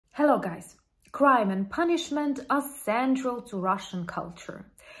Hello guys, crime and punishment are central to Russian culture.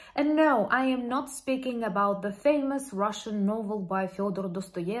 And no, I am not speaking about the famous Russian novel by Fyodor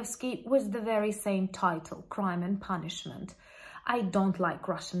Dostoevsky with the very same title, Crime and Punishment. I don't like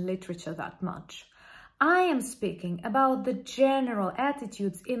Russian literature that much. I am speaking about the general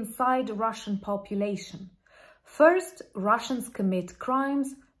attitudes inside the Russian population. First, Russians commit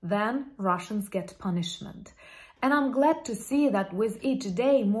crimes, then Russians get punishment. And I'm glad to see that with each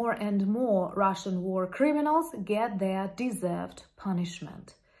day more and more Russian war criminals get their deserved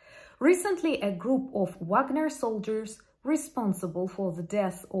punishment. Recently, a group of Wagner soldiers responsible for the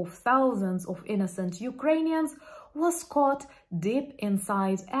death of thousands of innocent Ukrainians was caught deep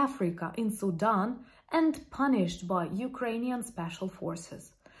inside Africa in Sudan and punished by Ukrainian special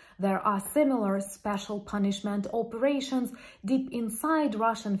forces. There are similar special punishment operations deep inside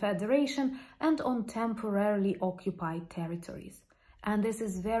Russian Federation and on temporarily occupied territories. And this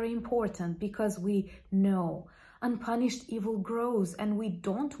is very important because we know unpunished evil grows and we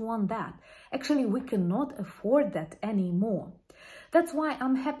don't want that. Actually, we cannot afford that anymore. That's why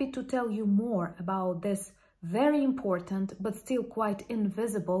I'm happy to tell you more about this very important but still quite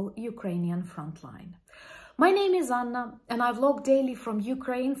invisible Ukrainian frontline. My name is Anna and I vlog daily from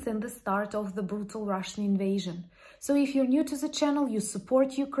Ukraine since the start of the brutal Russian invasion. So if you're new to the channel, you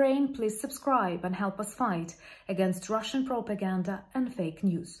support Ukraine, please subscribe and help us fight against Russian propaganda and fake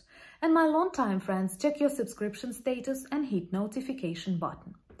news. And my longtime friends, check your subscription status and hit notification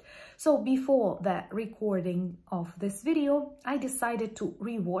button. So before the recording of this video, I decided to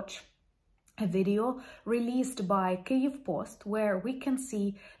rewatch a video released by Kyiv Post where we can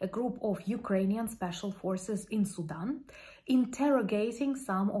see a group of Ukrainian special forces in Sudan interrogating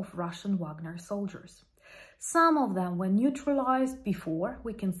some of Russian Wagner soldiers. Some of them were neutralized before,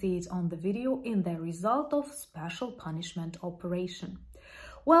 we can see it on the video, in the result of special punishment operation.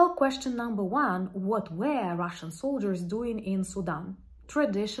 Well, question number one, what were Russian soldiers doing in Sudan?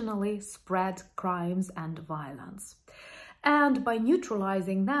 Traditionally spread crimes and violence. And by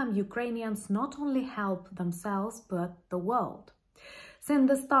neutralizing them, Ukrainians not only help themselves, but the world. Since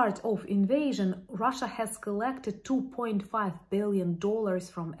the start of invasion, Russia has collected $2.5 billion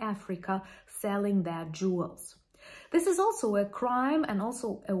from Africa selling their jewels. This is also a crime and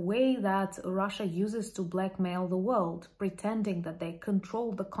also a way that Russia uses to blackmail the world, pretending that they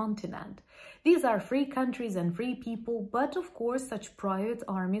control the continent. These are free countries and free people, but of course such private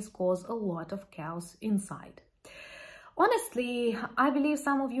armies cause a lot of chaos inside. Honestly, I believe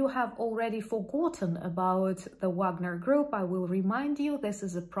some of you have already forgotten about the Wagner Group. I will remind you, this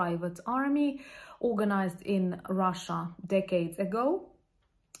is a private army organized in Russia decades ago.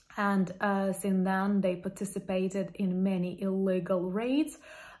 And since then, they participated in many illegal raids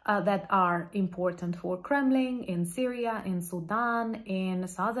that are important for Kremlin in Syria, in Sudan, in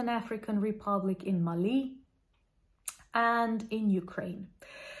Southern African Republic, in Mali, and in Ukraine.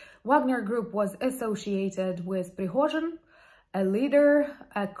 Wagner Group was associated with Prigozhin, a leader,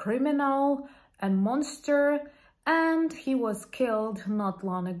 a criminal, a monster, and he was killed not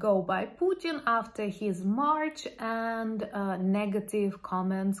long ago by Putin after his march and negative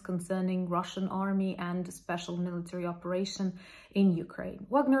comments concerning Russian army and special military operation in Ukraine.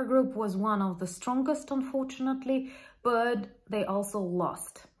 Wagner Group was one of the strongest, unfortunately, but they also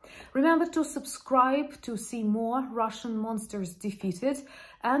lost. Remember to subscribe to see more Russian monsters defeated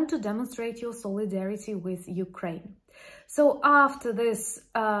and to demonstrate your solidarity with Ukraine. So after this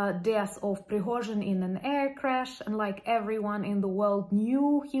death of Prigozhin in an air crash, and like everyone in the world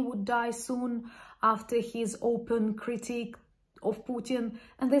knew he would die soon after his open critique of Putin,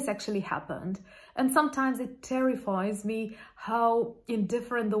 and this actually happened. And sometimes it terrifies me how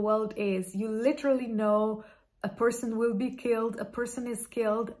indifferent the world is. You literally know a person will be killed, a person is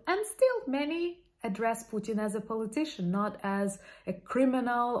killed, and still many address Putin as a politician, not as a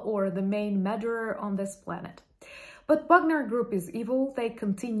criminal or the main murderer on this planet. But Wagner Group is evil. They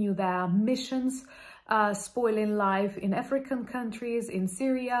continue their missions, spoiling life in African countries, in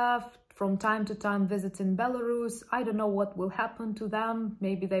Syria, from time to time visiting Belarus. I don't know what will happen to them.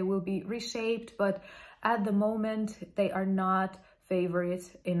 Maybe they will be reshaped, but at the moment they are not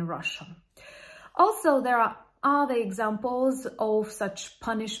favorite in Russia. Also, there are other examples of such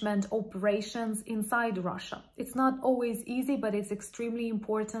punishment operations inside Russia. It's not always easy, but it's extremely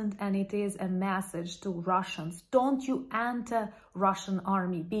important, and it is a message to Russians. Don't you enter Russian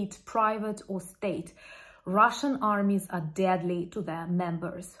army, be it private or state. Russian armies are deadly to their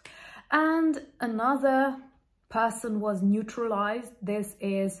members. And another person was neutralized. This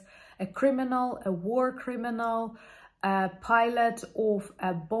is a criminal, a war criminal, a pilot of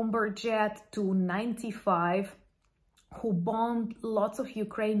a bomber jet Tu-95 who bombed lots of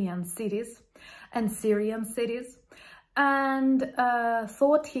Ukrainian cities and Syrian cities, and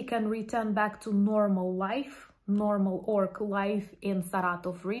thought he can return back to normal life, normal orc life in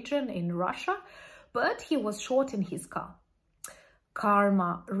Saratov region in Russia, but he was shot in his car.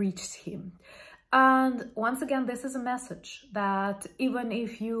 Karma reached him. And once again, this is a message that even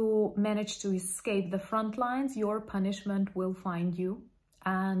if you manage to escape the front lines, your punishment will find you,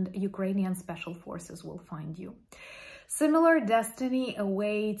 and Ukrainian special forces will find you. Similar destiny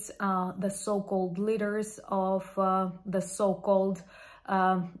awaits the so-called leaders of the so-called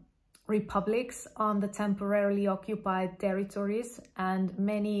republics on the temporarily occupied territories, and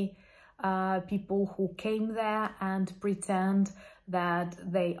many people who came there and pretend that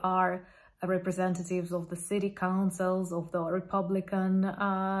they are representatives of the city councils, of the Republican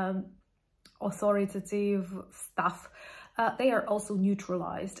authoritative stuff. They are also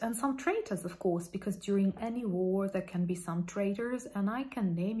neutralized, and some traitors, of course, because during any war there can be some traitors, and I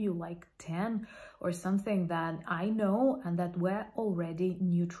can name you like 10 or something that I know and that were already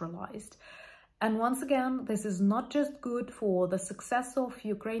neutralized. And once again, this is not just good for the success of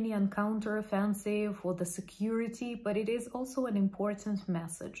Ukrainian counteroffensive, for the security, but it is also an important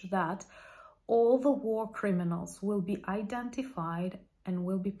message that all the war criminals will be identified and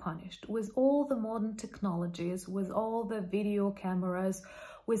will be punished with all the modern technologies, with all the video cameras,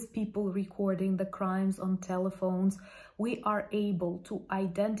 with people recording the crimes on telephones. We are able to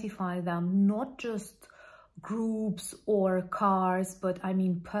identify them, not just groups or cars, but I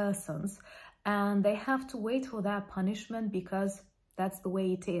mean persons. And they have to wait for their punishment because that's the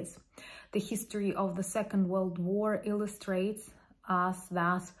way it is. The history of the Second World War illustrates us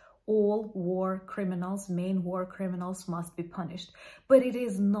that all war criminals, main war criminals, must be punished. But it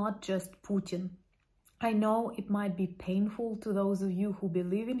is not just Putin. I know it might be painful to those of you who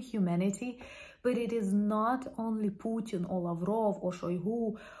believe in humanity, but it is not only Putin or Lavrov or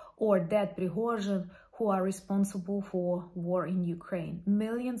Shoigu or dead Prigozhin who are responsible for war in Ukraine.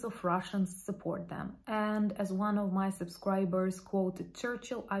 Millions of Russians support them. And as one of my subscribers quoted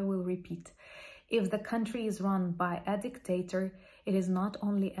Churchill, I will repeat: if the country is run by a dictator, it is not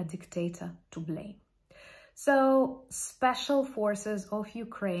only a dictator to blame. So special forces of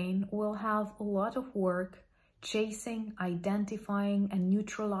Ukraine will have a lot of work chasing, identifying and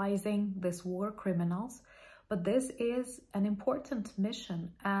neutralizing these war criminals. But this is an important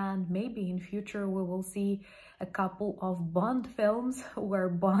mission, and maybe in future we will see a couple of Bond films where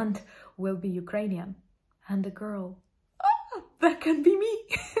Bond will be Ukrainian and a girl. Ah, that can be me!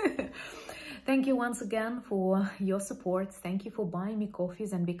 Thank you once again for your support. Thank you for buying me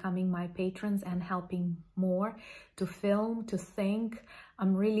coffees and becoming my patrons and helping more to film, to think.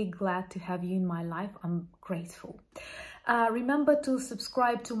 I'm really glad to have you in my life. I'm grateful. Remember to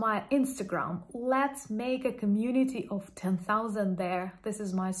subscribe to my Instagram. Let's make a community of 10,000 there. This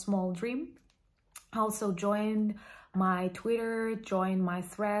is my small dream. Also join my Twitter, join my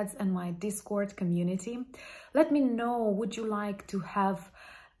threads and my Discord community. Let me know, would you like to have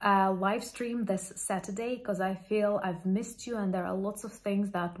a live stream this Saturday, because I feel I've missed you and there are lots of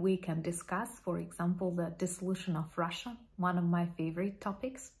things that we can discuss. For example, the dissolution of Russia, one of my favorite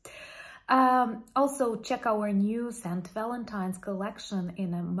topics. Also check our new St. Valentine's collection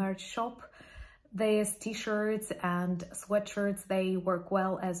in a merch shop. These t-shirts and sweatshirts, they work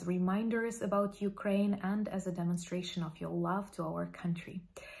well as reminders about Ukraine and as a demonstration of your love to our country.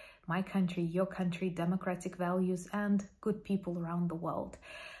 My country, your country, democratic values and good people around the world.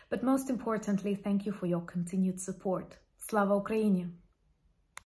 But most importantly, thank you for your continued support. Slava Ukraini!